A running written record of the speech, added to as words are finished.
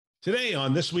Today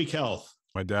on This Week Health.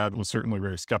 My dad was certainly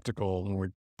very skeptical when we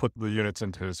put the units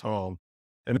into his home.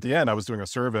 And at the end, I was doing a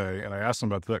survey and I asked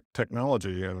him about the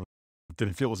technology and did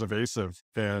he feel it was evasive?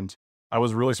 And I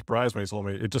was really surprised when he told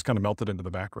me it just kind of melted into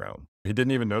the background. He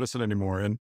didn't even notice it anymore.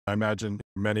 And I imagine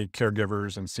many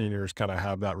caregivers and seniors kind of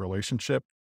have that relationship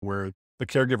where the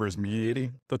caregiver is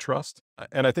mediating the trust.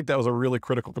 And I think that was a really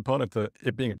critical component to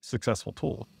it being a successful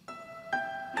tool.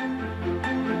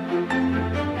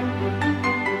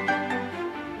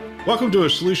 Welcome to a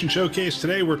solution showcase.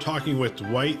 Today we're talking with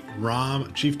Dwight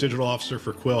Raum, Chief Digital Officer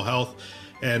for Quil Health,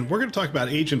 and we're going to talk about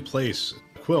Age in Place.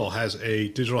 Quil has a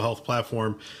digital health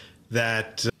platform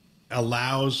that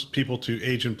allows people to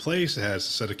age in place. It has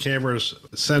a set of cameras,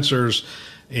 sensors,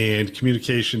 and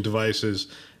communication devices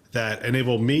that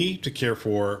enable me to care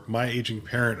for my aging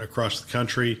parent across the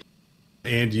country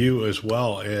and you as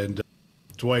well. And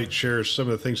Dwight shares some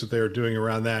of the things that they are doing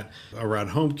around that, around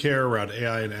home care, around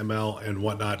AI and ML and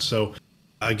whatnot. So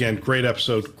again, great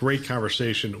episode, great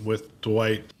conversation with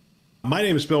Dwight. My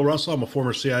name is Bill Russell. I'm a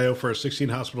former CIO for a 16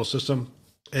 hospital system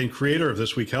and creator of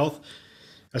This Week Health,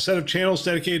 a set of channels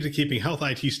dedicated to keeping health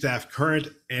IT staff current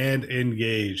and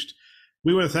engaged.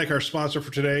 We want to thank our sponsor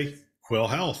for today, Quil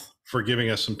Health, for giving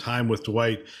us some time with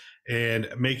Dwight and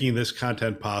making this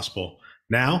content possible.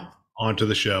 Now, on to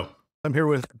the show. I'm here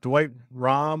with Dwight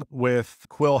Raum with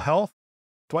Quil Health.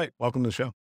 Dwight, welcome to the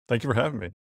show. Thank you for having me.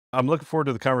 I'm looking forward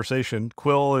to the conversation.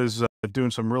 Quil is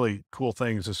doing some really cool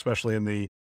things, especially in the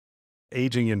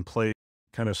aging in place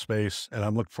kind of space. And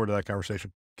I'm looking forward to that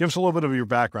conversation. Give us a little bit of your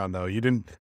background though.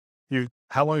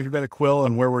 How long have you been at Quil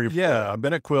and where were you? Yeah, I've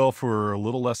been at Quil for a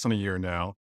little less than a year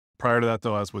now. Prior to that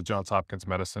though, I was with Johns Hopkins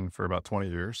Medicine for about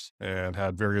 20 years and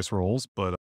had various roles,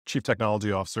 but Chief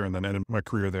Technology Officer, and then ended my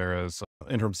career there as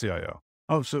interim CIO.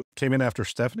 Oh, so came in after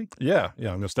Stephanie? Yeah.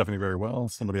 I know Stephanie very well.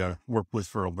 Somebody I worked with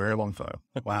for a very long time.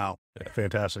 Wow. Yeah.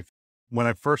 Fantastic. When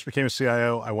I first became a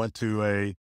CIO, I went to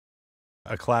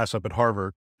a class up at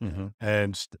Harvard,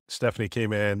 and Stephanie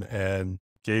came in and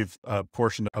gave a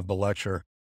portion of the lecture.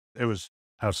 It was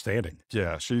outstanding.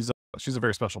 Yeah, she's a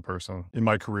very special person in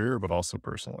my career, but also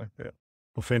personally. Yeah.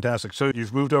 Well, fantastic. So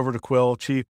you've moved over to Quil,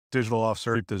 Chief Digital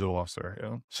Officer. Chief Digital Officer,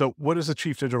 yeah. So what does a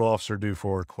Chief Digital Officer do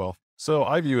for Quil? So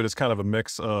I view it as kind of a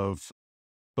mix of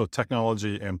both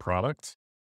technology and product.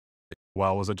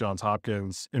 While I was at Johns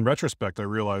Hopkins, in retrospect, I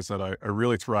realized that I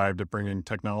really thrived at bringing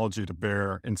technology to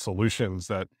bear in solutions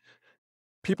that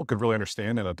people could really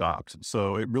understand and adopt.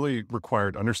 So it really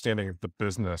required understanding of the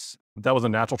business. That was a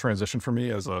natural transition for me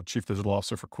as a Chief Digital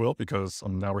Officer for Quil because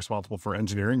I'm now responsible for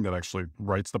engineering that actually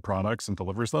writes the products and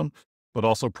delivers them, but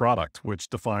also product, which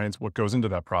defines what goes into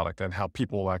that product and how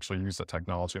people will actually use the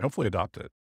technology and hopefully adopt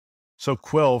it. So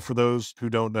Quil, for those who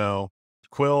don't know,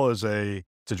 Quil is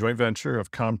it's a joint venture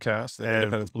of Comcast and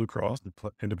Independence Blue Cross.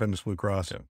 Independence Blue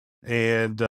Cross. Yeah.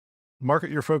 And market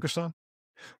you're focused on?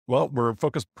 Well, we're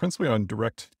focused principally on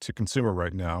direct to consumer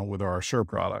right now with our Assure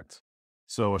product.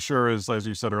 So Assure is, as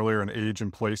you said earlier, an age in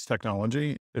place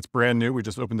technology. It's brand new. We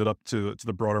just opened it up to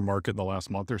the broader market in the last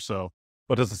month or so.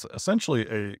 But it's essentially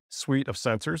a suite of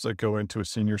sensors that go into a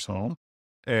senior's home.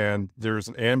 And there's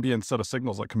an ambient set of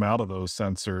signals that come out of those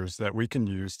sensors that we can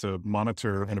use to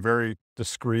monitor in a very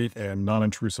discreet and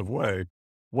non-intrusive way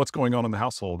what's going on in the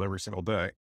household every single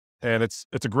day. And it's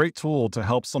a great tool to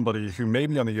help somebody who may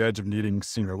be on the edge of needing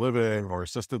senior living or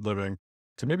assisted living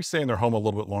to maybe stay in their home a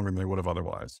little bit longer than they would have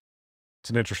otherwise. It's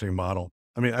an interesting model.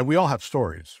 I mean, we all have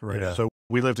stories, right? Yeah. So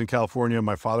we lived in California.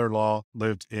 My father-in-law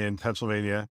lived in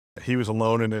Pennsylvania. He was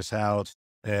alone in his house,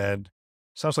 and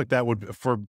sounds like that would,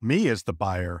 for me as the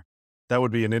buyer, that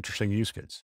would be an interesting use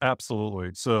case.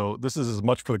 Absolutely. So this is as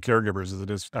much for the caregivers as it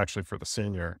is actually for the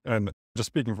senior. And just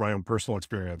speaking from my own personal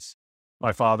experience,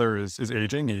 my father is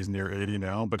aging. He's near 80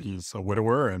 now, but he's a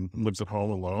widower and lives at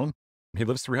home alone. He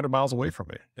lives 300 miles away from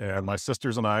me. And my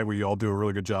sisters and I, we all do a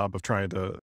really good job of trying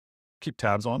to keep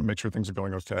tabs on and make sure things are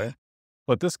going okay.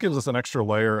 But this gives us an extra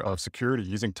layer of security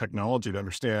using technology to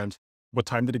understand what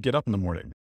time did he get up in the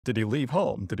morning? Did he leave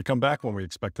home? Did he come back when we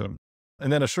expected him? And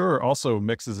then Assure also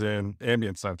mixes in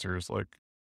ambient sensors like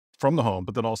from the home,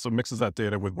 but then also mixes that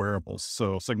data with wearables.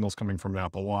 So signals coming from an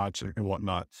Apple Watch and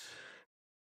whatnot.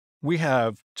 We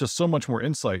have just so much more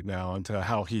insight now into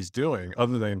how he's doing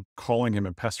other than calling him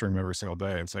and pestering him every single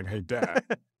day and saying, "Hey, Dad,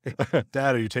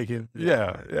 Dad, are you taking?"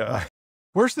 Yeah.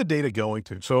 Where's the data going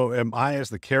to? So am I as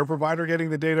the care provider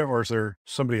getting the data, or is there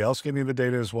somebody else getting the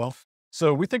data as well?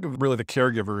 So we think of really the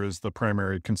caregiver as the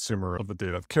primary consumer of the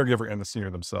data, the caregiver and the senior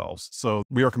themselves. So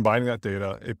we are combining that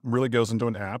data. It really goes into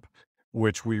an app,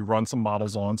 which we run some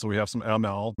models on. So we have some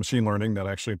ML, machine learning, that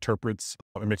actually interprets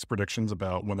and makes predictions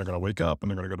about when they're going to wake up, when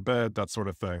they're going to go to bed, that sort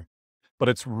of thing. but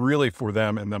it's really for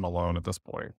them and them alone at this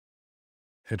point.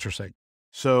 Interesting.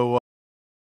 So,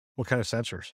 what kind of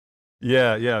sensors?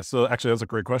 Yeah, yeah. So actually, that's a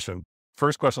great question.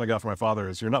 First question I got from my father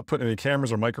is, "You're not putting any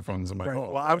cameras or microphones in my Right.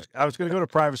 home." Well, I was going to go to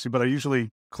privacy, but I usually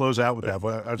close out with that.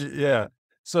 But Yeah.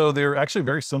 So they're actually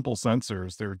very simple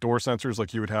sensors. They're door sensors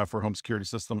like you would have for a home security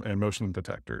system and motion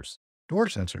detectors. door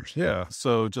sensors. Yeah.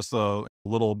 So just a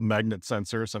little magnet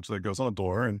sensor essentially that goes on a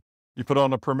door and you put it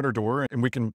on a perimeter door and we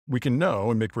can know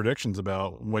and make predictions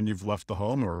about when you've left the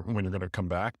home or when you're going to come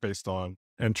back based on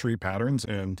entry patterns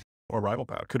and arrival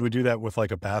patterns. Could we do that with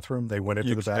like a bathroom? They went into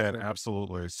You the can, bathroom.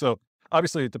 absolutely. So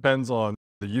obviously it depends on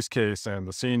the use case and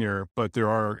the senior, but there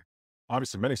are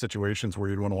obviously many situations where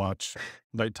you'd want to watch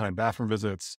nighttime bathroom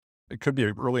visits. It could be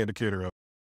an early indicator of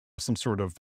some sort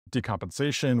of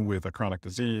decompensation with a chronic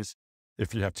disease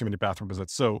if you have too many bathroom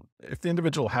visits. So if the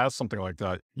individual has something like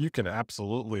that, you can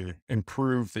absolutely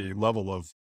improve the level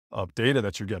of data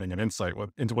that you're getting and insight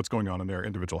into what's going on in their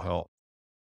individual health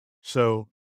So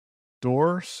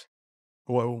doors,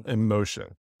 well, and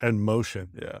motion. and motion.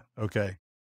 Yeah. Okay.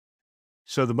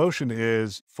 So the motion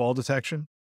is fall detection.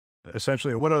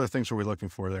 Essentially, what other things are we looking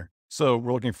for there? So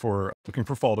we're looking for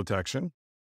fall detection.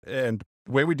 And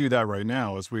the way we do that right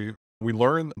now is we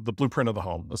learn the blueprint of the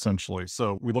home, essentially.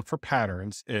 So we look for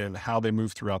patterns in how they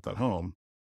move throughout that home.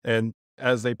 And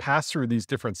as they pass through these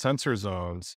different sensor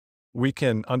zones, we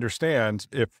can understand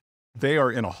if they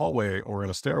are in a hallway or in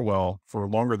a stairwell for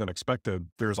longer than expected,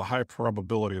 there's a high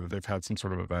probability that they've had some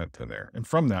sort of event in there. And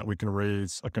from that, we can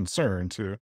raise a concern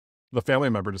to the family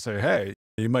member to say, hey,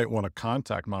 you might want to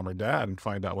contact mom or dad and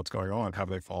find out what's going on. Have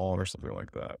they fallen or something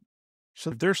like that? So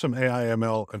there's some AI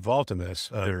ML involved in this.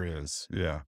 There is.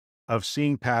 Yeah. Of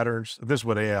seeing patterns. This is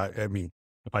what I mean,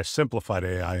 if I simplified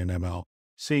AI and ML,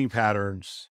 seeing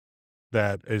patterns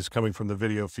that is coming from the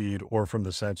video feed or from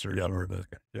the sensor or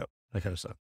Yep. that kind of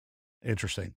stuff.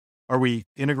 Interesting. Are we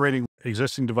integrating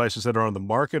existing devices that are on the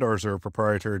market or is there a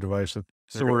proprietary device that?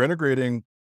 So we're integrating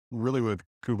really with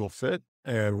Google Fit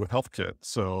and with HealthKit.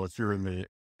 So if you're in the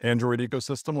Android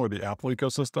ecosystem or the Apple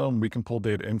ecosystem, we can pull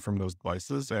data in from those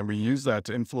devices and we use that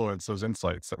to influence those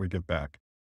insights that we get back.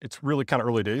 It's really kind of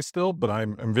early days still, but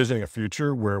I'm envisioning a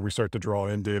future where we start to draw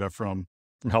in data from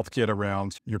HealthKit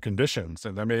around your conditions,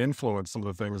 and that may influence some of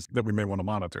the things that we may want to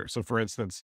monitor. So for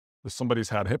instance, if somebody's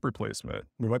had hip replacement,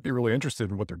 we might be really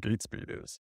interested in what their gait speed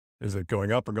is. Is it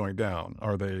going up or going down?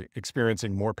 Are they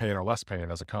experiencing more pain or less pain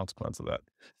as a consequence of that?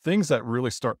 Things that really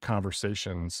start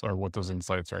conversations are what those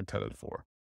insights are intended for.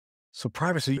 So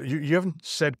privacy, you haven't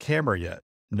said camera yet.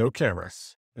 No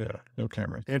cameras. Yeah, no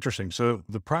cameras. Interesting. So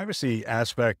the privacy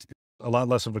aspect, a lot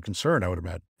less of a concern, I would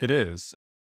imagine. It is.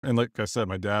 And like I said,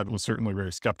 my dad was certainly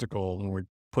very skeptical when we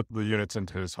put the units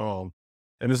into his home.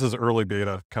 And this is early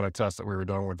beta kind of test that we were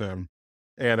doing with him.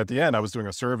 And at the end, I was doing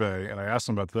a survey and I asked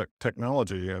him about the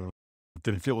technology and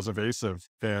did he feel it was evasive?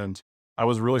 And I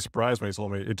was really surprised when he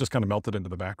told me it just kind of melted into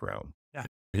the background. Yeah.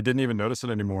 He didn't even notice it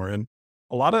anymore. And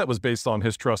a lot of that was based on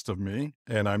his trust of me.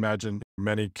 And I imagine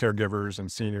many caregivers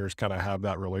and seniors kind of have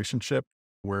that relationship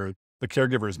where the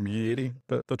caregiver is mediating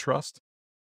the trust.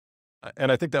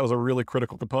 And I think that was a really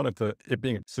critical component to it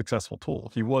being a successful tool.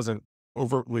 He wasn't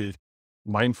overtly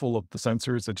mindful of the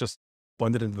sensors. It just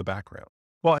blended into the background.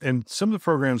 Well, and some of the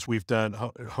programs we've done,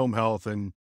 home health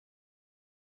and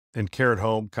care at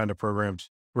home kind of programs,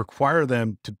 require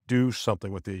them to do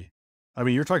something with I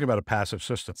mean, you're talking about a passive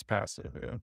system. It's passive.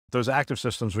 Yeah. Those active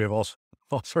systems, we have all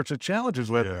sorts of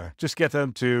challenges with. Yeah. Just get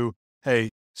them to, hey,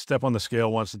 step on the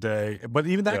scale once a day. But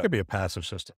even that Yeah. could be a passive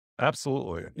system.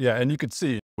 Absolutely. Yeah. And you could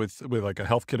see with like a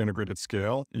HealthKit integrated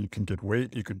scale, you can get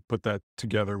weight. You could put that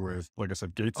together with, like I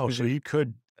said, gait Oh, speed. so you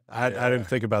could, I didn't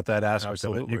think about that aspect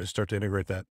of it. You Absolutely. can start to integrate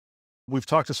that. We've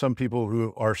talked to some people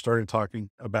who are starting talking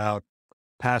about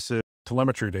passive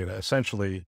telemetry data,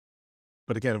 essentially.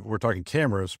 But again, we're talking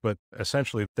cameras, but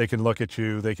essentially they can look at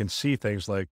you, they can see things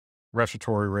like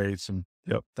respiratory rates and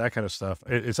that kind of stuff.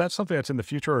 Is that something that's in the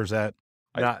future or is that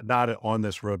not on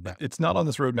this roadmap? It's not on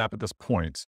this roadmap at this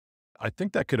point. I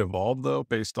think that could evolve though,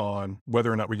 based on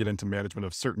whether or not we get into management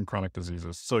of certain chronic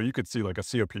diseases. So you could see like a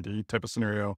COPD type of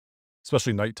scenario,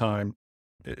 especially nighttime.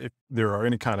 If there are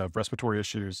any kind of respiratory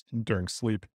issues during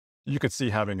sleep, you could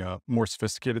see having a more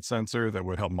sophisticated sensor that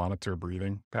would help monitor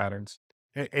breathing patterns.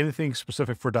 Anything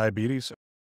specific for diabetes?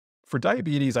 For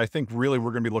diabetes, I think really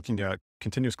we're going to be looking at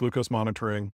continuous glucose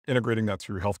monitoring, integrating that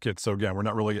through HealthKit. So again, we're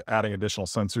not really adding additional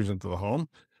sensors into the home,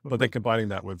 but then combining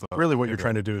that with Really what you're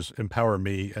trying to do is empower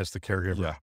me as the caregiver.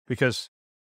 Yeah. Because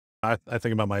I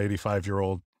think about my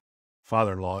 85-year-old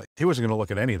father-in-law. He wasn't going to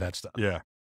look at any of that stuff. Yeah.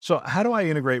 So how do I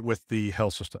integrate with the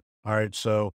health system? All right.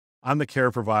 So I'm the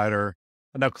care provider.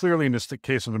 Now, clearly, in this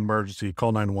case of emergency,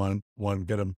 call 911,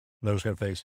 get them, those kind of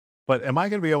things. But am I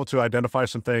going to be able to identify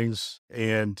some things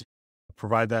and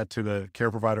provide that to the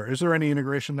care provider? Is there any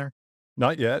integration there?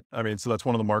 Not yet. I mean, so that's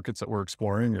one of the markets that we're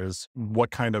exploring is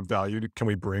what kind of value can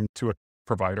we bring to a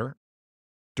provider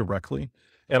directly?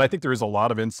 And I think there is a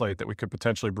lot of insight that we could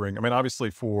potentially bring. I mean, obviously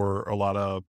for a lot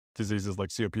of diseases like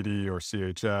COPD or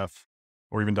CHF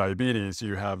or even diabetes,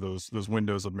 you have those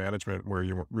windows of management where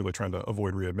you're really trying to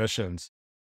avoid readmissions.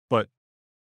 But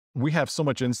we have so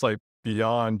much insight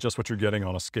beyond just what you're getting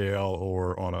on a scale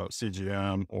or on a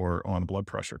CGM or on a blood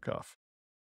pressure cuff.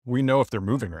 We know if they're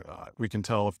moving or not. We can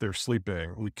tell if they're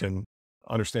sleeping. We can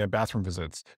understand bathroom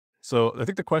visits. So I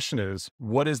think the question is,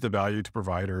 what is the value to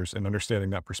providers in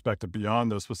understanding that perspective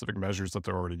beyond those specific measures that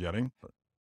they're already getting?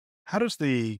 How does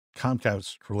the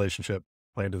Comcast relationship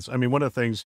play into this? I mean, one of the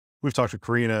things we've talked to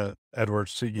Karina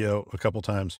Edwards, CEO, a couple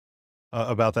times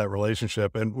about that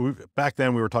relationship. And back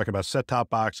then we were talking about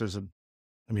set-top boxes. And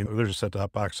I mean, there's a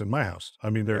set-top box in my house. I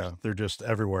mean, they're just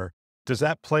everywhere. Does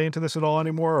that play into this at all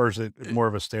anymore, or is it more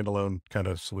of a standalone kind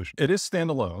of solution? It is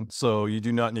standalone. So you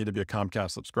do not need to be a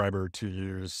Comcast subscriber to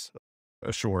use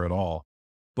Assure at all.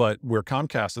 But where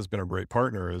Comcast has been a great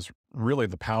partner is really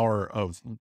the power of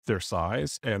their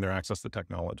size and their access to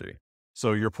technology.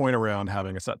 So your point around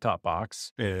having a set-top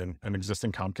box in an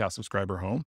existing Comcast subscriber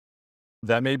home,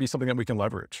 that may be something that we can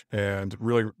leverage and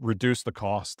really reduce the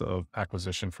cost of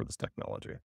acquisition for this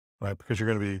technology. Right, because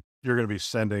you're going to be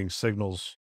sending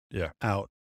signals Yeah. out.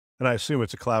 And I assume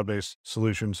it's a cloud-based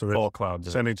solution. So All cloud.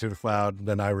 sending to the cloud,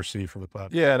 then I receive from the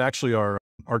cloud. Yeah. And actually our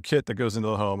kit that goes into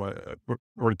the home, we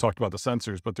already talked about the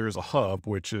sensors, but there is a hub,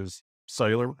 which is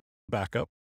cellular backup.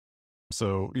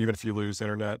 So even if you lose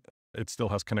internet, it still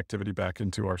has connectivity back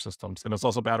into our systems. And it's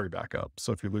also battery backup.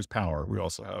 So if you lose power, we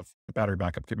also have battery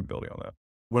backup capability on that.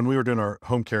 When we were doing our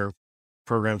home care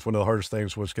programs, one of the hardest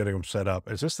things was getting them set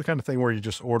up. Is this the kind of thing where you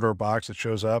just order a box, it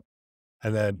shows up,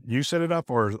 and then you set it up,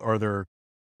 or are there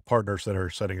partners that are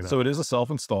setting it up? So it is a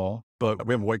self-install, but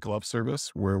we have a white glove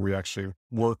service where we actually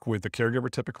work with the caregiver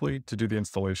typically to do the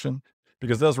installation,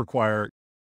 because it does require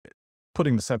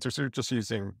putting the sensors, so just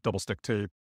using double stick tape,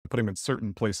 putting them in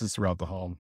certain places throughout the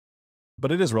home.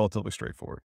 But it is relatively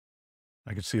straightforward.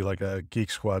 I could see like a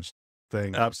Geek Squad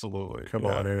thing. Absolutely. Come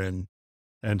on in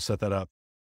and set that up.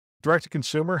 Direct to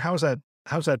consumer, how's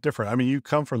that different? I mean, you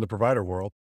come from the provider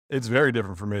world. It's very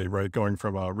different for me, right? Going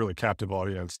from a really captive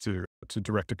audience to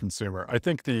direct to consumer. I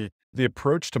think the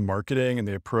approach to marketing and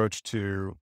the approach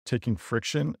to taking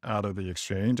friction out of the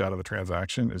exchange, out of the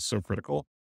transaction is so critical.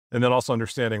 And then also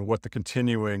understanding what the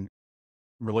continuing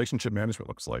relationship management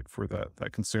looks like for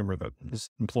that consumer that is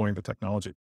employing the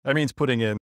technology. That means putting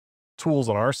in tools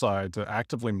on our side to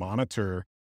actively monitor,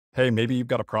 hey, maybe you've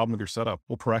got a problem with your setup.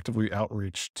 We'll proactively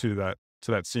outreach to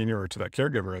that senior or to that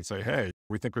caregiver and say, hey,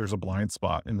 we think there's a blind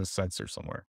spot in this sensor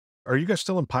somewhere. Are you guys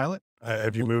still in pilot?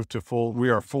 Have you moved to full? We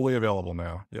are fully available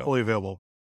now. Yep. Fully available.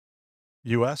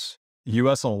 US?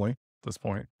 US only at this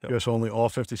point. Yep. US only, all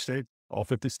 50 states? All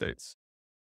 50 states.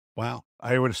 Wow.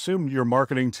 I would assume you're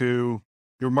marketing to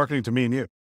me and you.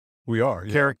 We are.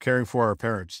 Yeah. Caring for our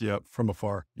parents. Yep. From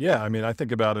afar. Yeah. I mean, I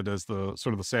think about it as the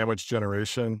sort of the sandwich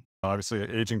generation, obviously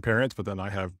aging parents, but then I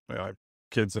have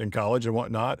kids in college and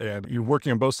whatnot, and you're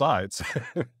working on both sides.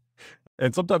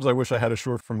 And sometimes I wish I had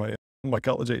Assure for my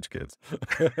college age kids.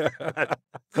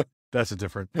 That's a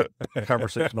different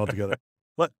conversation altogether.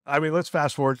 Let's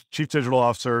fast forward. Chief Digital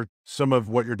Officer, some of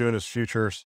what you're doing is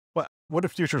futures. What do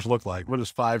futures look like? What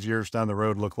does 5 years down the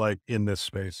road look like in this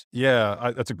space?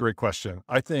 Yeah, that's a great question.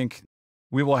 I think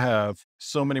we will have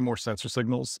so many more sensor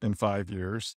signals in 5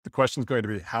 years. The question is going to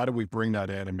be, how do we bring that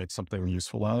in and make something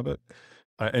useful out of it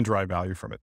and drive value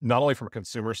from it? Not only from a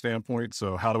consumer standpoint.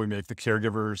 So how do we make the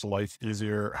caregiver's life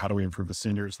easier? How do we improve the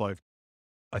senior's life?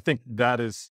 I think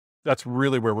that's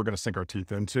really where we're going to sink our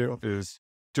teeth into, is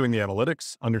doing the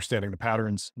analytics, understanding the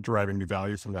patterns, driving new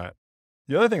value from that.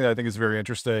 The other thing that I think is very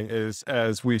interesting is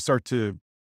as we start to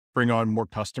bring on more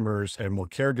customers and more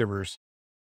caregivers,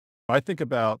 I think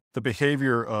about the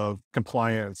behavior of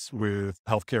compliance with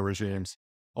healthcare regimes.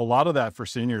 A lot of that for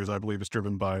seniors, I believe, is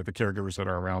driven by the caregivers that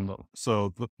are around them.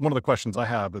 So one of the questions I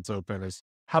have that's open is,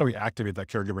 how do we activate that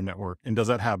caregiver network? And does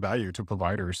that have value to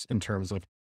providers in terms of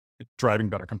driving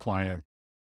better compliance?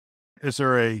 Is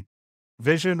there a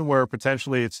vision where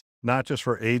potentially it's not just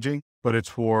for aging, but it's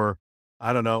for,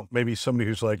 I don't know, maybe somebody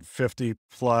who's like 50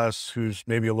 plus, who's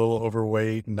maybe a little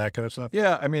overweight and that kind of stuff?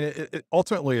 Yeah. I mean,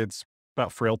 ultimately it's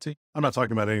about frailty. I'm not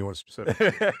talking about anyone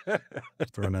specific.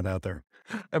 Just throwing that out there.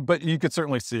 But you could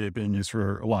certainly see it being used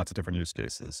for lots of different use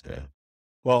cases. Yeah.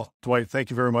 Well, Dwight, thank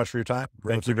you very much for your time.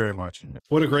 Thank you very much.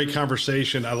 What a great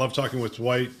conversation. I love talking with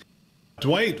Dwight.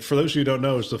 Dwight, for those of you who don't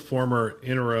know, is the former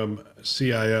interim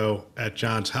CIO at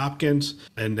Johns Hopkins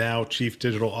and now Chief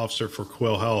Digital Officer for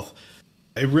Quil Health.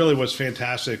 It really was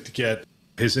fantastic to get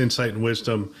his insight and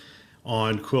wisdom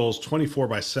on Quil's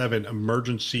 24/7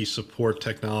 emergency support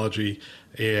technology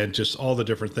and just all the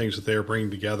different things that they're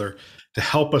bringing together to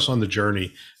help us on the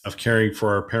journey of caring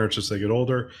for our parents as they get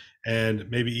older and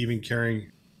maybe even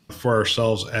caring for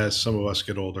ourselves as some of us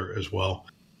get older as well.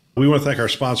 We want to thank our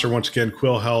sponsor once again,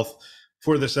 Quil Health,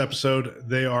 for this episode.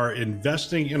 They are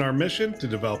investing in our mission to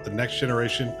develop the next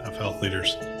generation of health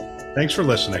leaders. Thanks for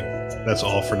listening. That's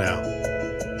all for now.